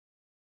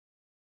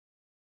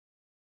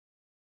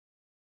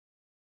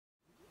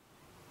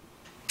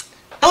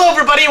Hello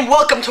everybody and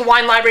welcome to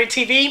Wine Library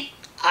TV.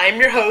 I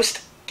am your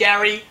host,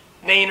 Gary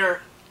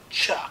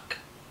Vaynerchuk.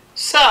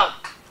 So,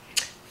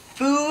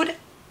 food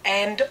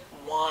and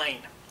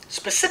wine,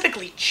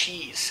 specifically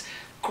cheese.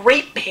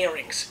 Great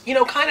pairings, you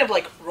know, kind of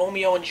like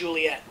Romeo and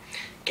Juliet,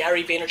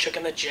 Gary Vaynerchuk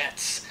and the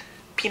Jets,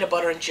 peanut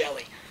butter and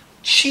jelly.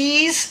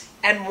 Cheese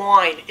and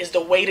wine is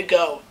the way to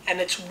go, and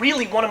it's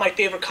really one of my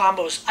favorite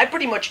combos. I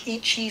pretty much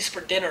eat cheese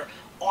for dinner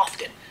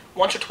often.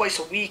 Once or twice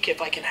a week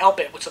if I can help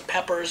it, with some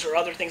peppers or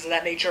other things of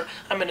that nature.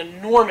 I'm an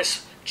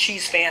enormous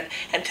cheese fan,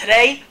 and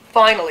today,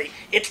 finally,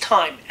 it's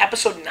time,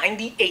 episode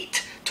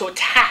 98, to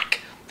attack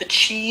the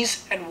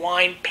cheese and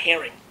wine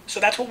pairing. So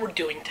that's what we're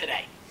doing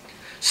today.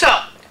 So,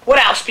 what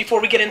else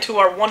before we get into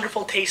our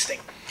wonderful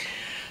tasting?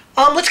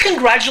 Let's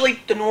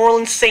congratulate the New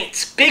Orleans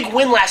Saints. Big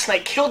win last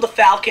night, killed the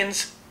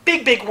Falcons.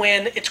 Big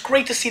win. It's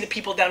great to see the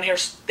people down here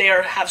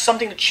there have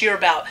something to cheer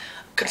about,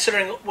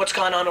 considering what's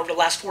gone on over the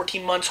last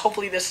 14 months.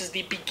 Hopefully this is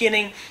the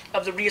beginning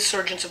of the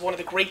resurgence of one of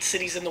the great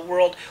cities in the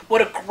world.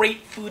 What a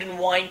great food and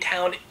wine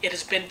town it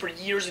has been for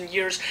years and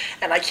years,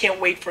 and I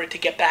can't wait for it to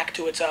get back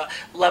to its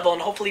level,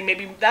 and hopefully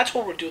maybe that's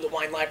what we'll do, the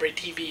Wine Library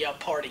TV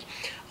party.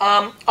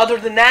 Other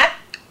than that,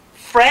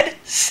 Fred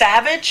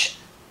Savage?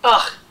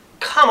 Ugh,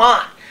 come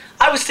on.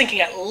 I was thinking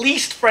at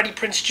least Freddie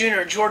Prinze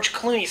Jr., George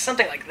Clooney,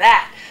 something like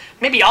that.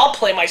 Maybe I'll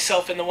play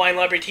myself in the Wine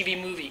Library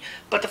TV movie.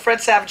 But the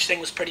Fred Savage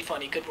thing was pretty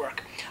funny. Good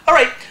work. All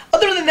right.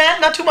 Other than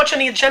that, not too much on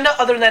the agenda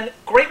other than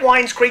great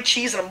wines, great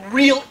cheese, and I'm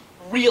real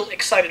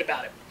excited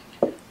about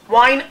it.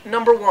 Wine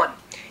number one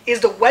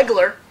is the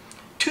Wegler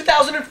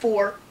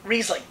 2004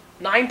 Riesling.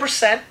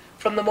 9%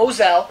 from the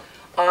Moselle.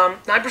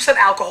 9%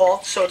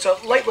 alcohol, so it's a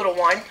light little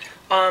wine.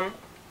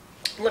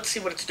 Let's see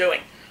what it's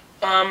doing.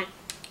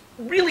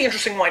 Really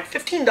interesting wine.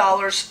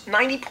 $15,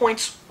 90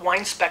 points,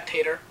 Wine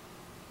Spectator.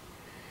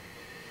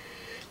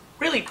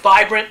 Really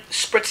vibrant,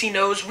 spritzy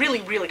nose,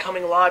 really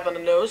coming alive on the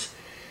nose.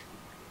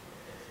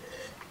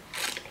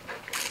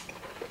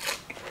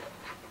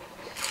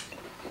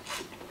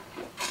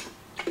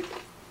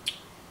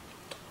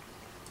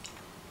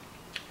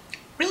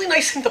 Really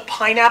nice hint of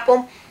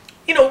pineapple.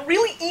 You know,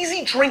 really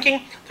easy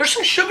drinking. There's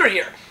some sugar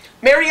here.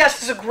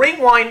 Marias is a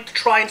great wine to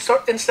try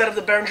instead of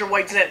the Beringer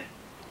White Zin.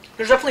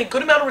 There's definitely a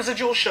good amount of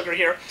residual sugar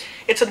here.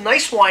 It's a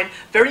nice wine,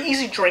 very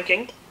easy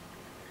drinking.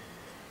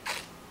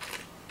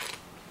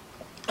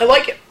 I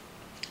like it.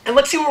 And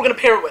let's see what we're going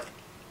to pair it with.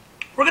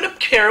 We're going to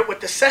pair it with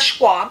the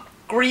Szechuan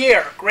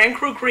Gruyere, Grand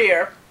Cru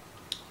Gruyere,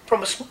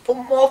 from a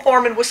small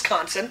farm in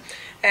Wisconsin.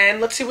 And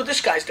let's see what this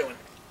guy's doing.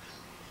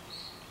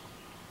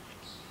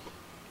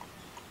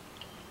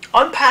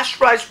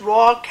 Unpasteurized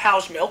raw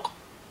cow's milk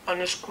on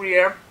this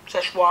Gruyere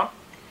Szechuan.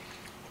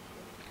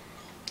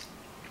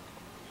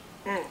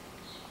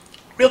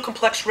 Real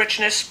complex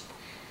richness.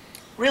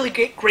 Really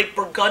great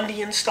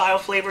Burgundian style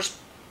flavors.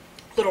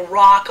 Little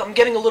rock. I'm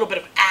getting a little bit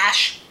of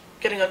ash.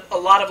 Getting a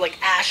lot of like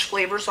ash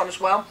flavors on as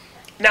well.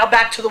 Now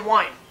back to the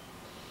wine.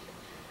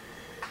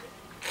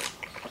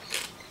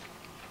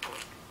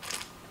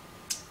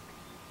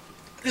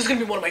 This is going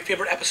to be one of my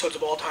favorite episodes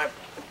of all time.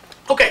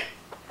 Okay,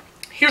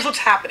 here's what's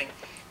happening.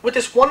 With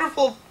this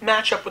wonderful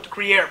matchup with the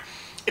Gruyere,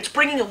 it's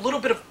bringing a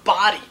little bit of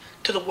body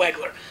to the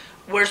Wegler.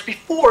 Whereas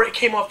before, it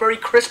came off very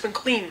crisp and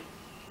clean.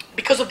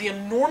 Because of the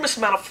enormous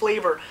amount of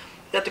flavor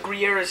that the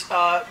Gruyere is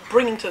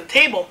bringing to the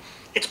table,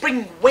 it's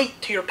bringing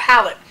weight to your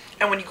palate.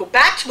 And when you go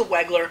back to the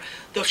Wegler,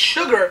 the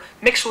sugar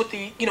mixed with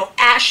the, you know,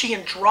 ashy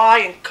and dry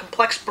and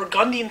complex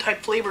Burgundian type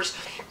flavors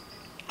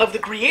of the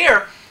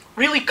Gruyere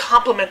really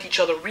complement each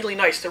other really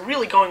nice. They're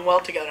really going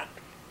well together.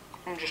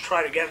 Let me just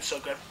try it again, it's so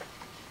good.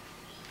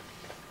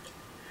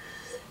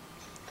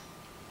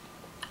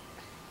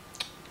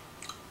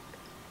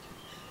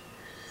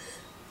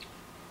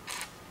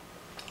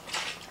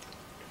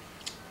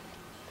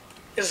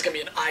 This is going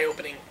to be an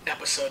eye-opening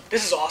episode.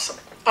 This is awesome.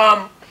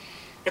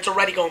 It's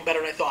already going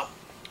better than I thought.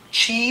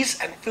 Cheese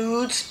and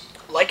foods,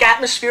 like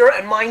atmosphere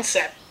and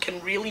mindset,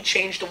 can really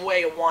change the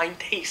way a wine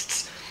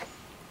tastes.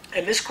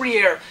 And this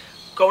Gruyere,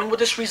 going with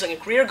this Riesling, and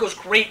Gruyere goes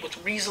great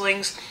with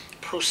Rieslings,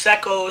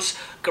 Proseccos,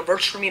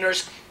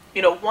 Gewürztraminers,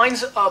 you know,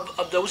 wines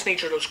of those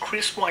nature, those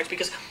crisp wines,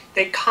 because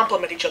they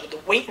complement each other.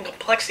 The weight and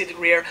complexity of the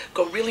Gruyere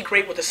go really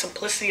great with the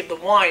simplicity of the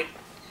wine,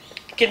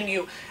 giving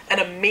you an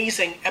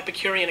amazing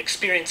Epicurean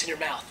experience in your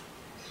mouth.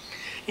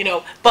 You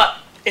know, but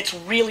it's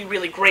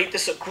really great.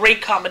 This is a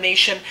great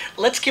combination.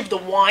 Let's give the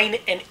wine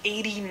an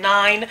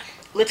 89.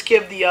 Let's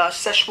give the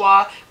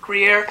Szechuan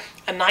Gruyere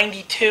a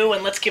 92.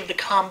 And let's give the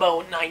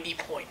combo 90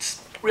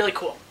 points. Really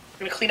cool. I'm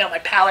going to clean out my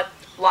palate.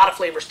 A lot of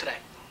flavors today.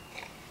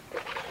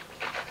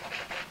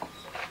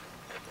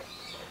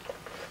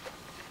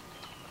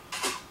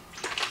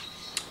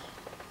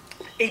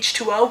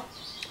 H2O.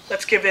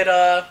 Let's give it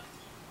a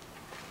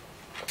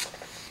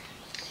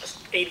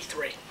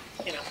 83.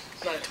 You know,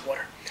 not into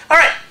water. All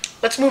right.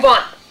 Let's move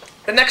on.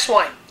 The next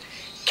wine,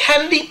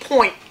 Candy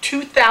Point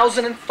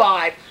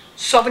 2005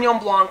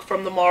 Sauvignon Blanc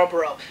from the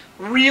Marlborough.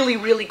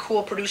 Really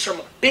cool producer. I'm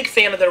a big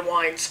fan of their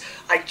wines.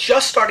 I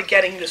just started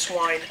getting this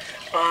wine.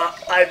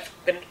 I've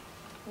been,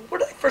 where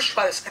did I first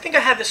try this? I think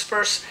I had this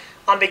first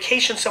on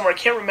vacation somewhere. I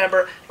can't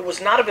remember. It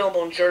was not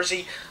available in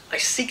Jersey. I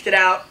seeked it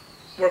out,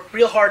 worked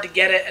real hard to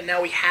get it, and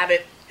now we have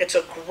it. It's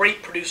a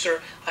great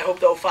producer. I hope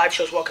the 05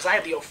 shows well because I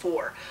have the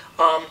 04.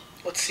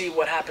 Let's see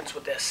what happens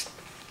with this.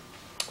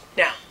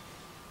 Now,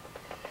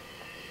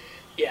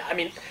 yeah, I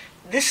mean,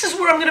 this is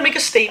where I'm going to make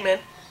a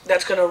statement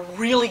that's going to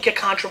really get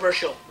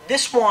controversial.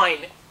 This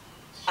wine,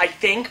 I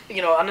think,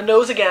 you know, on the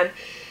nose again,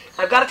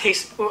 I've got to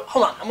taste it.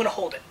 Hold on, I'm going to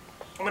hold it.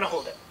 I'm going to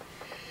hold it.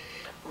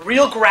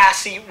 Real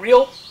grassy,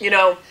 real, you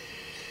know,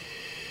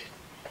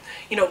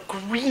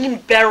 green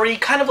berry,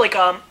 kind of like,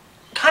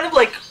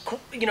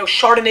 you know,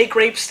 Chardonnay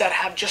grapes that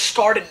have just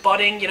started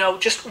budding, you know,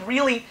 just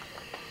really,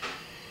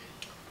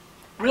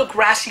 real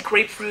grassy,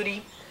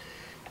 grapefruity.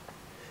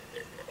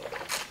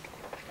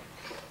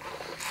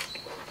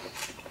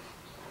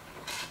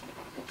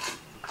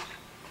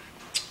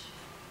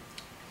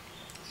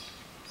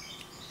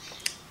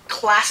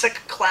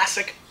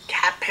 Classic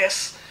cat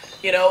piss,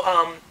 you know,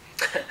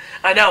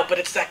 I know, but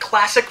it's that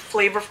classic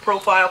flavor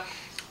profile,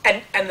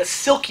 and the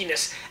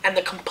silkiness, and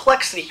the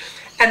complexity,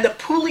 and the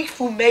Pouilly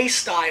Fumé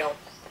style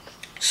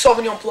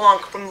Sauvignon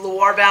Blanc from the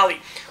Loire Valley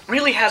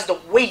really has the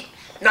weight,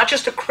 not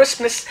just the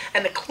crispness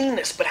and the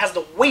cleanness, but has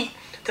the weight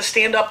to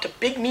stand up to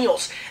big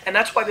meals, and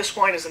that's why this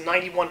wine is a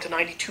 91 to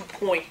 92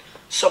 point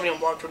Sauvignon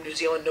Blanc from New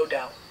Zealand, no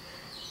doubt.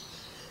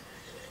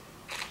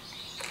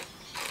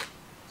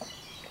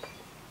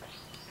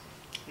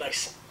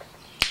 Nice.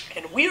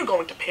 And we are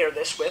going to pair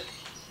this with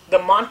the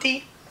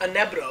Monte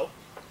Enebro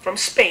from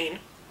Spain.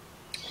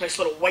 Nice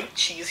little white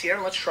cheese here.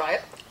 Let's try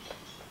it.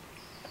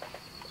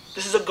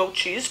 This is a goat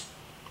cheese.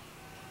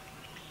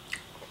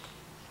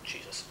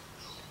 Jesus.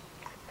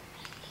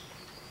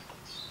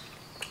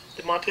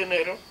 The Monte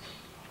Enebro.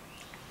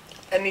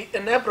 And the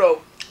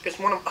Enebro is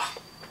one of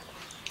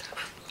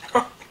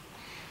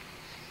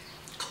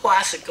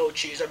classic goat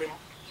cheese. I mean,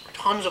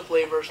 tons of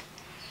flavors.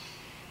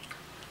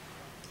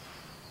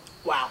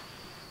 Wow.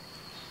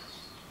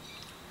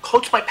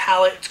 Coats my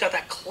palate. It's got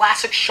that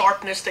classic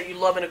sharpness that you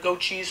love in a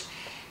goat cheese.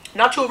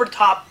 Not too over the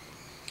top.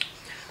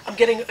 I'm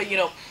getting, you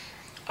know,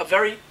 a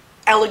very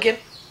elegant,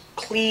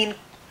 clean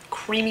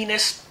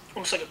creaminess,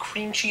 almost like a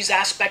cream cheese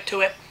aspect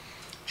to it.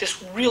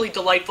 Just really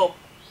delightful.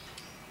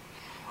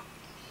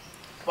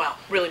 Wow,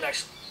 really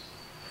nice.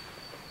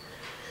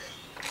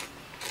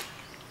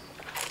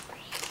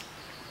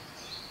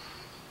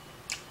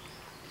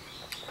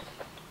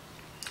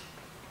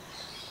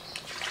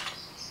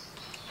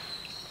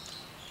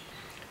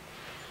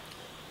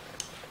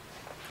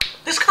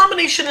 This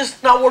combination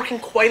is not working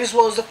quite as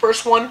well as the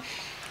first one.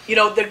 You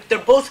know, they're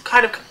both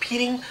kind of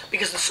competing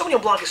because the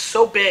Sauvignon Blanc is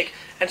so big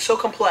and so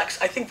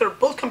complex. I think they're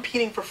both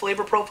competing for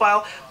flavor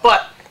profile,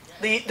 but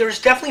there's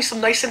definitely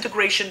some nice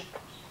integration.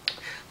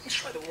 Let's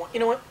try the one. You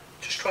know what?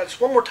 Just try this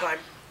one more time.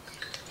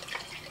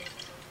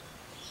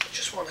 I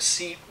just want to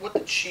see what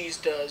the cheese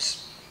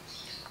does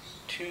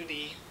to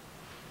the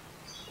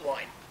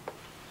wine.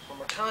 One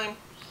more time.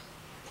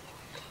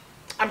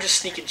 I'm just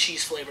sneaking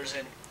cheese flavors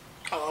in.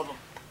 I love them.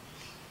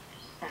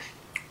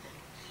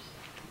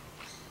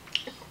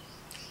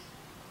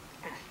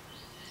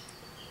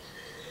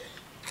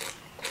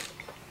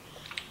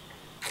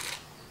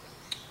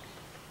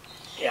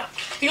 Yeah.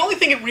 The only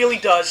thing it really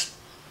does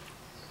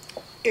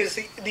is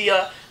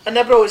the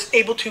Enebro is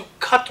able to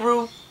cut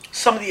through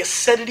some of the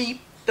acidity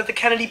that the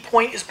Kennedy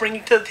Point is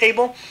bringing to the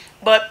table,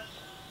 but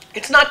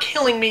it's not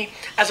killing me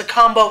as a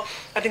combo.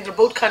 I think they're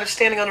both kind of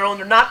standing on their own.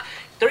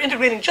 They're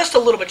integrating just a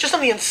little bit, just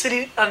on the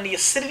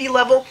acidity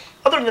level.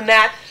 Other than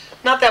that,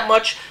 not that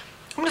much.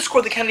 I'm going to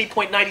score the Kennedy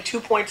Point 92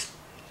 points.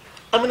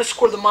 I'm going to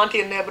score the Monte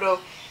Enebro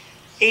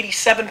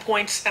 87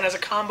 points, and as a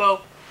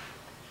combo,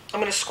 I'm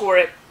going to score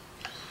it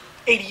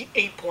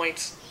 88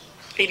 points,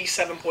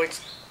 87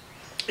 points.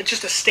 It's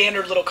just a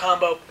standard little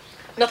combo.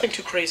 Nothing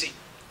too crazy.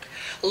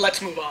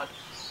 Let's move on.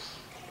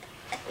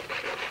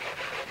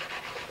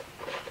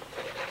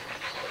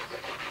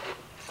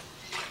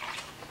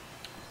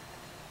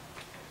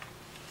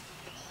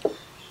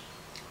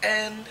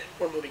 And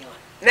we're moving on.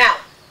 Now,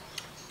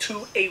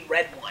 to a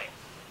red wine.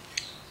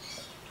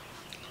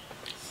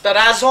 The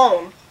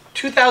Razon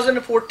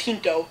 2014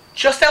 Tinto,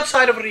 just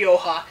outside of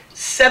Rioja,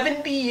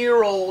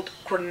 70-year-old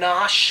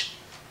Grenache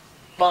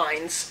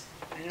vines,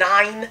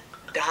 $9.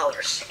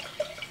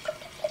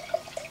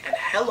 And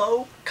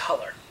hello,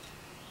 color.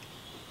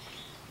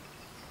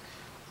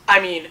 I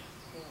mean,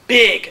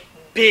 big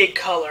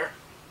color.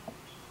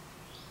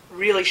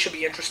 Really should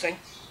be interesting.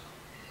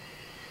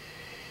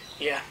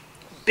 Yeah.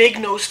 Big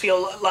nose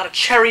feel, a lot of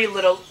cherry,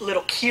 little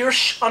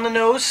kirsch on the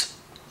nose.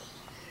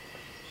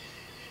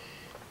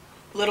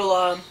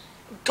 Little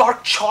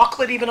dark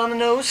chocolate even on the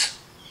nose.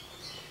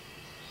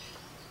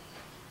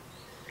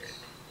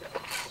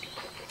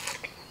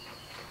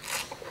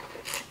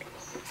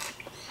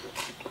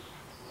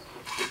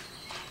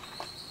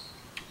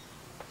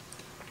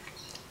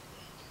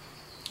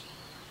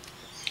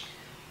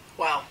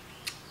 Wow.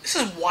 This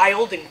is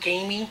wild and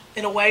gamey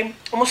in a way.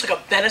 Almost like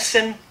a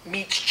venison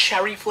meets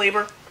cherry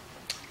flavor.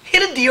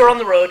 Hit a deer on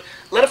the road.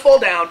 let it fall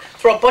down,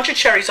 throw a bunch of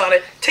cherries on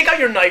it, take out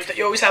your knife that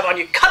you always have on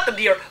you, cut the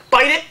deer,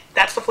 bite it.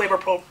 That's the flavor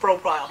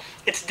profile.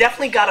 It's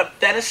definitely got a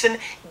venison,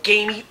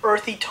 gamey,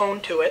 earthy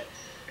tone to it.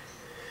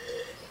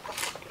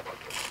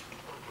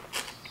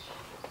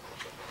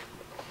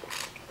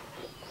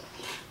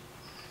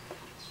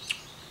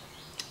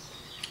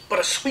 But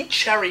a sweet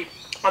cherry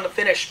on the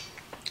finish,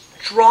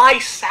 dry,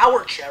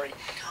 sour cherry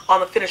on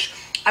the finish.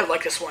 I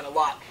like this wine a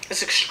lot.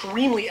 It's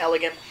extremely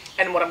elegant,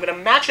 and what I'm going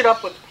to match it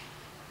up with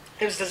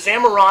is the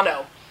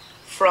Zamorano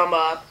from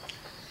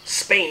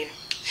Spain,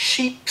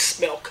 sheep's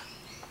milk.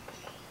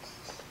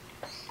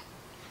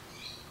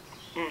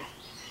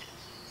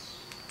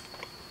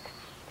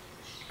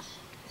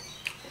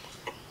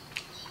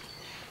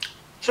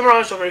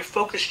 Zamorano is a very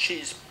focused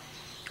cheese.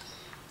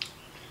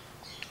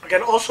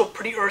 Again, also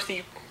pretty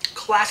earthy,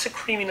 classic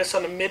creaminess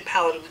on the mid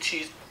palate of the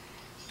cheese.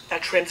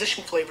 That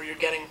transition flavor you're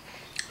getting.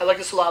 I like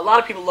this a lot. A lot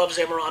of people love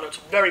Zamorano. It's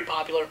very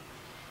popular.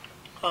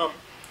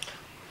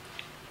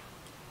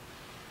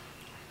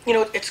 You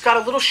know, it's got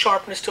a little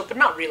sharpness to it, but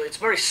not really. It's a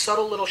very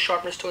subtle little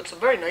sharpness to it. It's a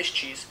very nice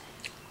cheese.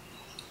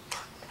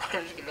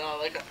 I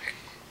like it.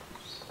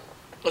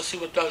 Let's see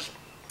what it does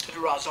to the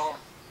Razon.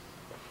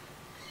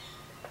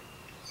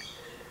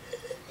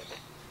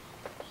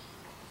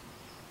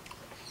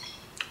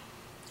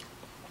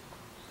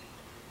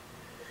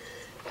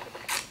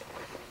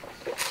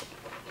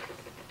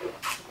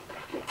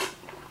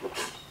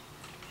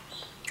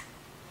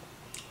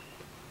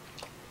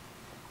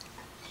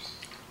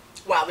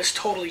 Wow, this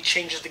totally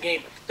changes the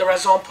game. The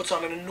Razon puts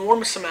on an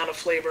enormous amount of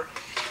flavor.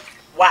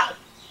 Wow.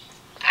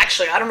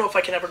 Actually, I don't know if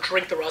I can ever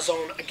drink the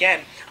Razon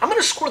again. I'm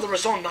going to score the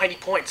Razon 90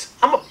 points.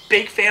 I'm a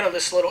big fan of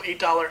this little $8,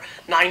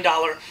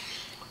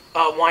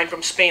 $9 wine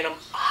from Spain. I'm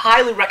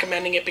highly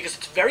recommending it because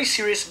it's very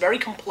serious, very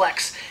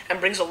complex,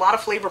 and brings a lot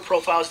of flavor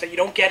profiles that you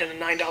don't get in a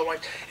 $9 wine.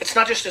 It's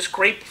not just this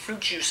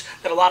grapefruit juice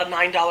that a lot of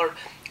 $9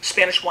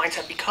 Spanish wines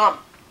have become.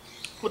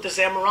 With the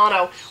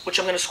Zamorano, which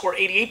I'm going to score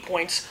 88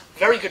 points.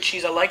 Very good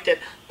cheese. I liked it.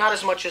 Not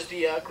as much as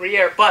the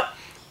Gruyere, but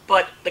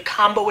the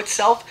combo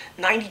itself,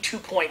 92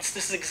 points.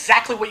 This is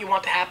exactly what you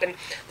want to happen.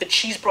 The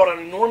cheese brought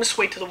an enormous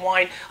weight to the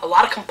wine, a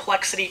lot of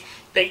complexity.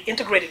 They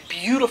integrated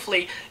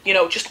beautifully, you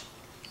know, just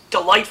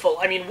delightful.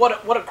 I mean, what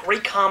a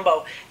great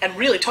combo. And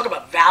really, talk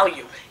about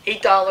value.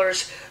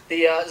 $8.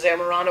 The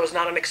Zamorano is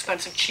not an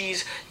expensive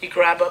cheese. You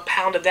grab a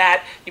pound of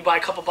that, you buy a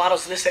couple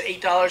bottles of this at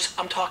 $8.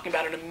 I'm talking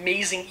about an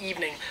amazing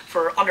evening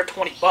for under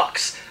 20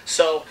 bucks.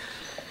 So,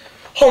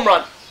 home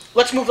run.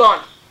 Let's move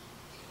on.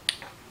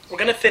 We're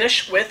going to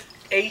finish with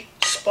a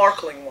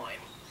sparkling wine.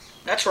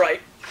 That's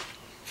right,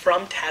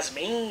 from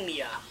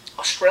Tasmania,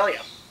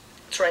 Australia.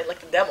 That's right,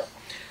 like the devil.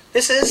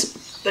 This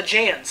is the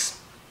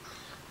Jan's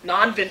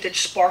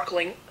non-vintage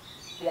sparkling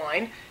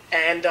wine,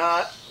 and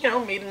you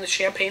know, made in the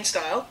champagne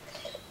style.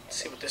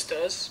 Let's see what this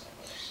does.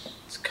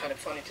 It's kind of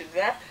funny to do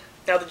that.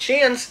 Now the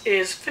Jan's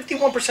is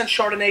 51%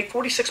 Chardonnay,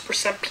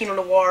 46% Pinot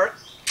Noir,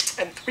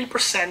 and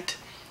 3%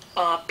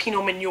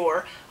 Pinot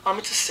Meunier.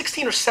 It's a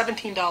 $16 or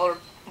 $17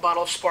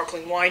 bottle of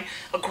sparkling wine.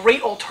 A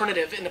great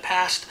alternative in the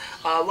past.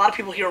 A lot of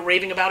people here are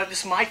raving about it.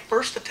 This is my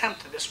first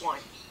attempt at this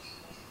wine.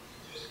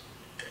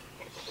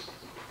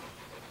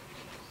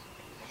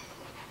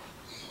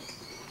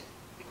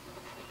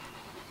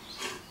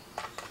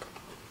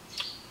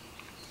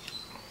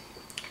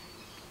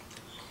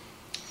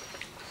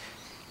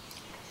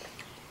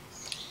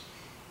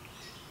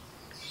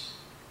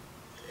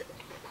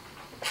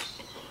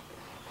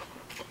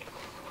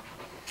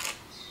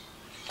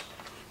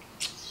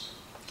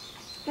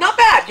 Not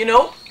bad, you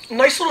know.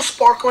 Nice little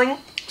sparkling,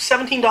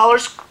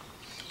 $17.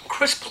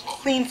 Crisp,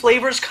 clean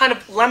flavors, kind of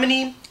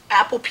lemony,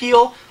 apple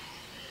peel.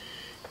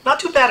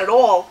 Not too bad at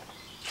all.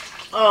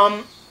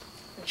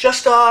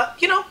 Just,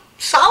 you know,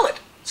 solid.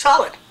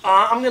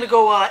 I'm going to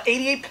go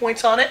 88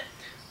 points on it.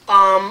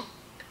 I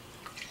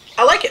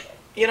like it.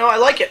 You know, I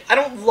like it. I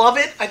don't love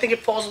it. I think it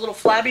falls a little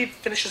flabby,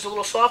 finishes a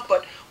little soft,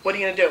 but what are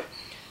you going to do?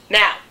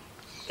 Now,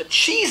 the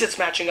cheese it's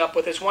matching up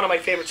with is one of my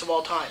favorites of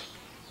all time.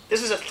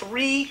 This is a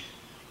 3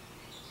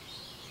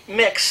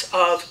 mix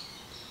of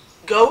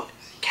goat,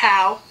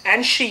 cow,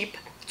 and sheep.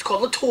 It's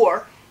called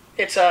Latour.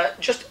 It's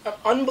just an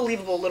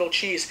unbelievable little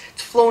cheese.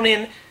 It's flown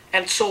in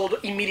and sold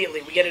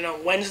immediately. We get it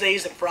on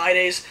Wednesdays and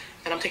Fridays,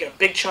 and I'm taking a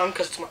big chunk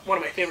because it's one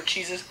of my favorite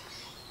cheeses.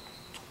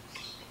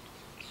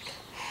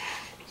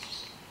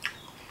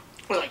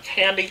 It's like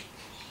candy.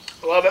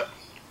 I love it.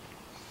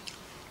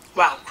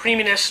 Wow,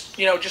 creaminess,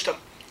 you know, just a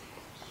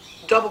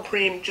double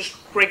cream, just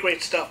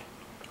great stuff.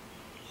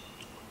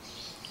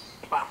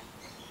 Wow.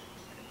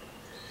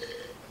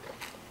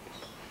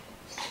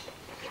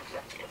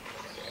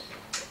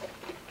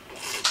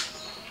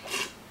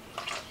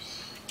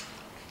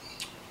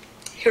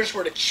 Here's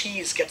where the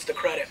cheese gets the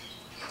credit.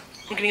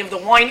 We're going to give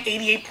the wine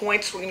 88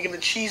 points. We're going to give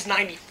the cheese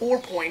 94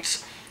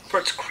 points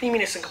for its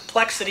creaminess and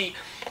complexity.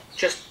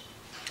 Just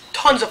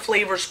tons of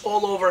flavors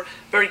all over.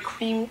 Very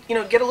cream, you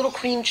know, get a little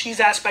cream cheese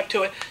aspect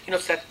to it. You know,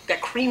 it's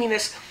that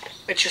creaminess.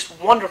 It's just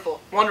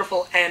wonderful.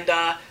 And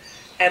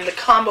the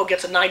combo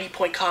gets a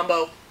 90-point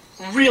combo.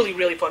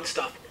 Really fun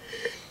stuff.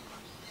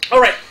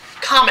 All right,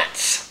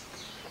 comments.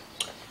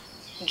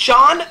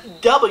 John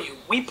W.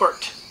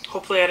 Weepert,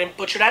 hopefully I didn't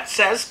butcher that,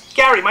 says,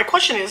 Gary, my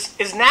question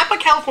is Napa,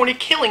 California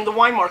killing the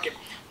wine market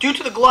due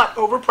to the glut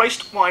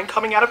overpriced wine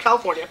coming out of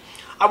California?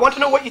 I want to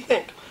know what you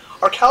think.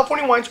 Are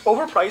California wines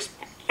overpriced,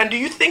 and do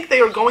you think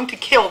they are going to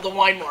kill the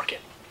wine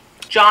market?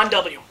 John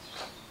W.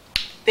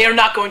 They are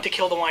not going to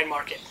kill the wine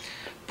market.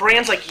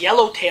 Brands like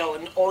Yellowtail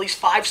and all these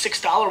 $5,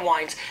 $6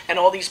 wines and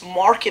all these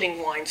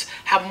marketing wines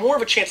have more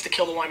of a chance to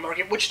kill the wine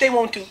market, which they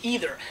won't do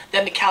either,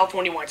 than the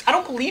California wines. I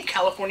don't believe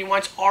California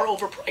wines are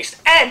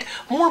overpriced. And,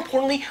 more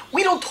importantly,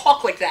 we don't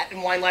talk like that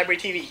in Wine Library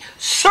TV.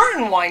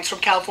 Certain wines from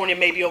California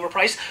may be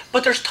overpriced,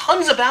 but there's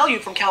tons of value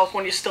from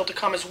California still to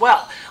come as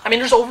well. I mean,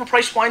 there's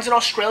overpriced wines in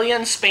Australia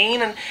and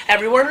Spain and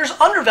everywhere, and there's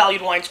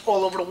undervalued wines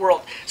all over the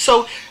world.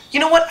 So, you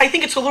know what? I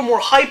think it's a little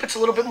more hype. It's a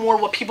little bit more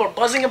what people are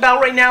buzzing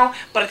about right now,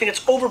 but I think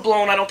it's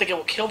overblown. I don't think it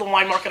will kill the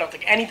wine market. I don't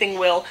think anything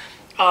will.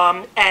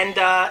 And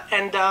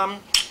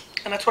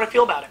that's what I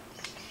feel about it.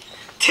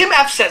 Tim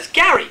F. says,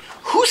 Gary,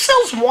 who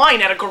sells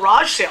wine at a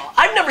garage sale?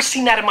 I've never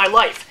seen that in my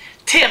life.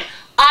 Tim,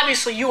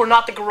 obviously you are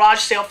not the garage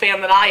sale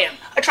fan that I am.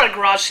 I try to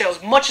garage sale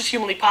as much as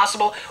humanly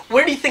possible.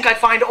 Where do you think I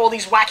find all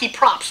these wacky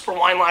props for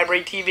Wine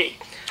Library TV?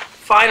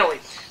 Finally,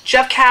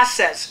 Jeff Cass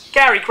says,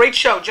 Gary, great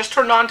show. Just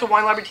turned on to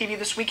Wine Library TV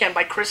this weekend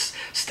by Chris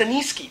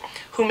Staniski,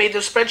 who made the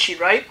spreadsheet,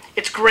 right?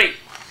 It's great.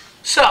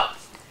 So,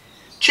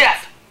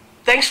 Jeff,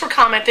 thanks for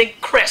commenting.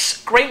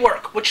 Chris, great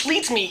work. Which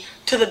leads me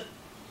to the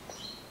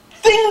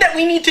thing that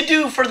we need to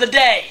do for the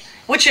day,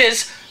 which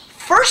is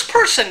first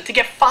person to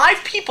get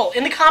 5 people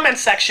in the comment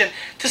section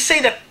to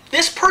say that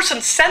this person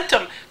sent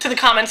them to the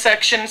comment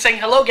section saying,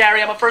 hello,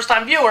 Gary, I'm a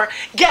first-time viewer,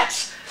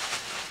 gets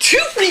 2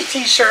 free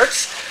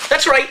t-shirts.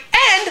 That's right,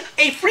 and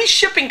a free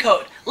shipping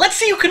code. Let's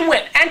see who can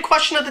win. And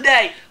question of the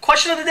day.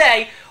 Question of the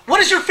day,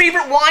 what is your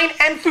favorite wine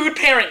and food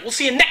pairing? We'll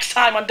see you next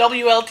time on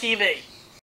WLTV.